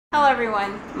Hello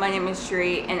everyone, my name is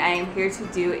Sheree and I am here to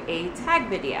do a tag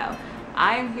video.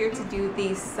 I am here to do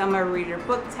the summer reader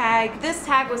book tag. This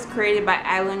tag was created by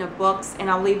Island of Books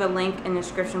and I'll leave a link in the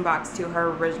description box to her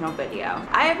original video.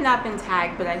 I have not been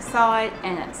tagged, but I saw it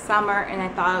and it's summer and I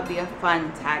thought it would be a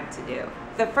fun tag to do.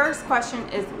 The first question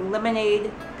is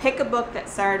lemonade. Pick a book that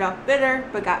started off bitter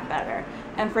but got better.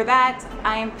 And for that,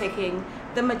 I am picking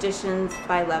The Magicians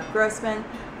by Lev Grossman.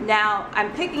 Now,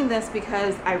 I'm picking this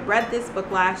because I read this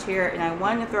book last year and I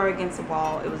wanted to throw it against the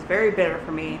wall. It was very bitter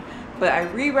for me, but I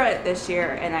reread it this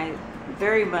year and I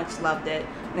very much loved it,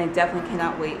 and I definitely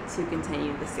cannot wait to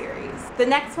continue the series. The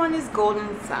next one is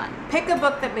Golden Sun. Pick a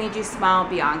book that made you smile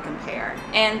beyond compare.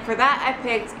 And for that, I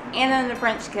picked Anna and the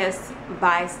French Kiss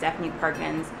by Stephanie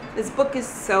Perkins. This book is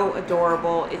so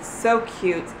adorable. It's so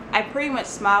cute. I pretty much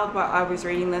smiled while I was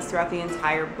reading this throughout the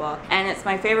entire book, and it's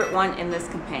my favorite one in this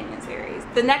companion series.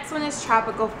 The next one is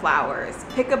Tropical Flowers.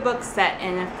 Pick a book set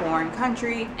in a foreign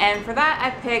country, and for that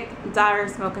I picked Daughter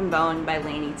of Smoke and Bone by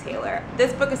Laini Taylor.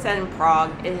 This book is set in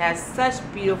Prague. It has such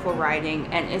beautiful writing,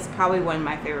 and it's probably one of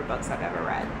my favorite books I've ever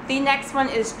read. The next one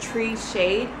is Tree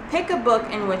Shade. Pick a book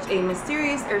in which a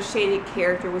mysterious or shady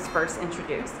character was first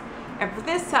introduced. And for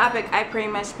this topic, I pretty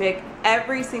much picked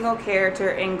every single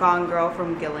character in Gone Girl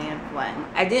from Gillian Flynn.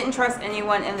 I didn't trust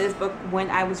anyone in this book when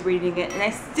I was reading it, and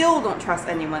I still don't trust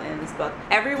anyone in this book.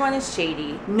 Everyone is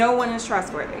shady. No one is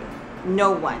trustworthy.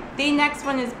 No one. The next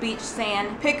one is Beach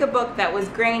Sand. Pick a book that was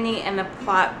grainy and the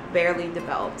plot barely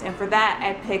developed. And for that,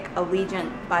 I pick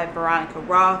Allegiant by Veronica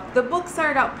Roth. The book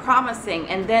started out promising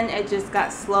and then it just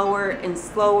got slower and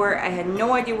slower. I had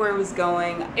no idea where it was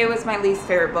going. It was my least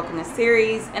favorite book in the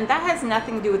series, and that has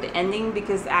nothing to do with the ending,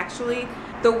 because actually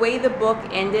the way the book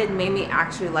ended made me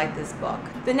actually like this book.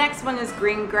 The next one is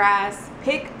Green Grass.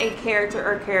 Pick a character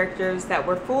or characters that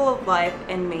were full of life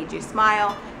and made you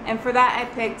smile. And for that,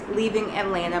 I picked Leaving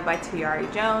Atlanta by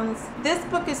Tayari Jones. This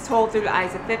book is told through the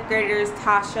eyes of 5th graders,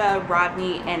 Tasha,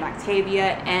 Rodney, and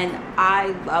Octavia, and I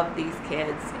love these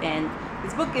kids. And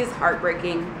this book is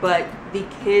heartbreaking, but the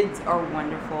kids are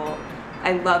wonderful.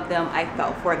 I love them, I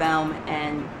felt for them,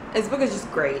 and this book is just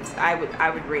great. I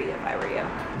would read it if I were you.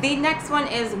 The next one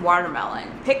is Watermelon.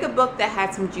 Pick a book that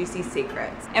had some juicy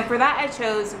secrets. And for that I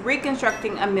chose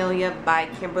Reconstructing Amelia by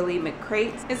Kimberly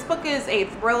McCrate. This book is a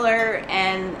thriller,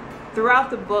 and throughout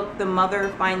the book the mother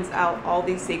finds out all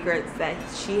these secrets that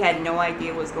she had no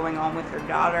idea was going on with her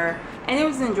daughter. And it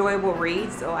was an enjoyable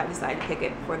read, so I decided to pick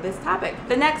it for this topic.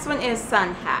 The next one is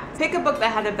Sun Hat. Pick a book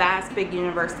that had a vast big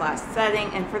universe setting,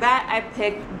 and for that I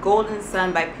picked Golden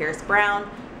Sun by Pierce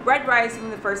Brown. Red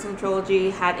Rising, the first in the trilogy,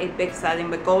 had a big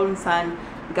setting, but Golden Sun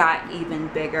got even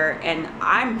bigger, and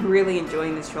I'm really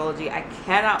enjoying this trilogy. I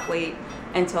cannot wait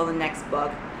until the next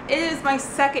book. It is my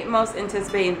second most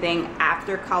anticipated thing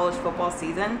after college football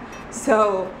season,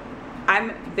 so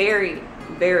I'm very,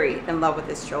 very in love with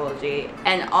this trilogy,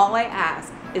 and all I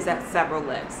ask is that several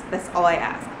lives. That's all I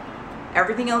ask.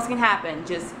 Everything else can happen,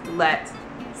 just let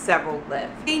several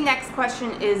live. The next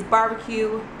question is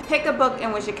Barbecue. Pick a book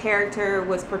in which a character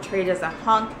was portrayed as a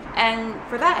hunk, and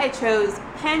for that I chose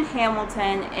Penn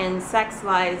Hamilton in Sex,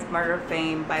 Lies, Murder,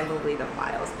 Fame by Lolita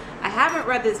Files. I haven't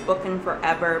read this book in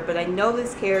forever, but I know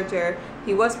this character.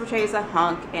 He was portrayed as a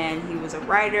hunk and he was a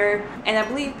writer, and I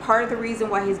believe part of the reason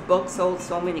why his book sold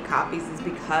so many copies is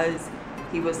because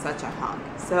he was such a hunk.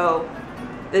 So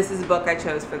this is a book I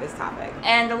chose for this topic.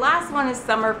 And the last one is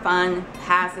Summer Fun,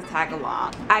 Pass the Tag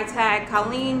Along. I tagged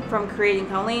Colleen from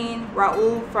CreatingColleen,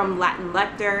 Raul from Latin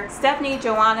Lector, Stephanie,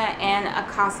 Joanna, and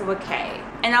Akossiwa K.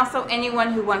 And also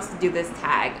anyone who wants to do this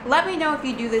tag. Let me know if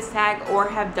you do this tag or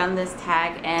have done this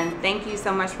tag, and thank you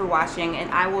so much for watching,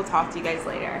 and I will talk to you guys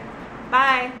later.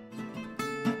 Bye!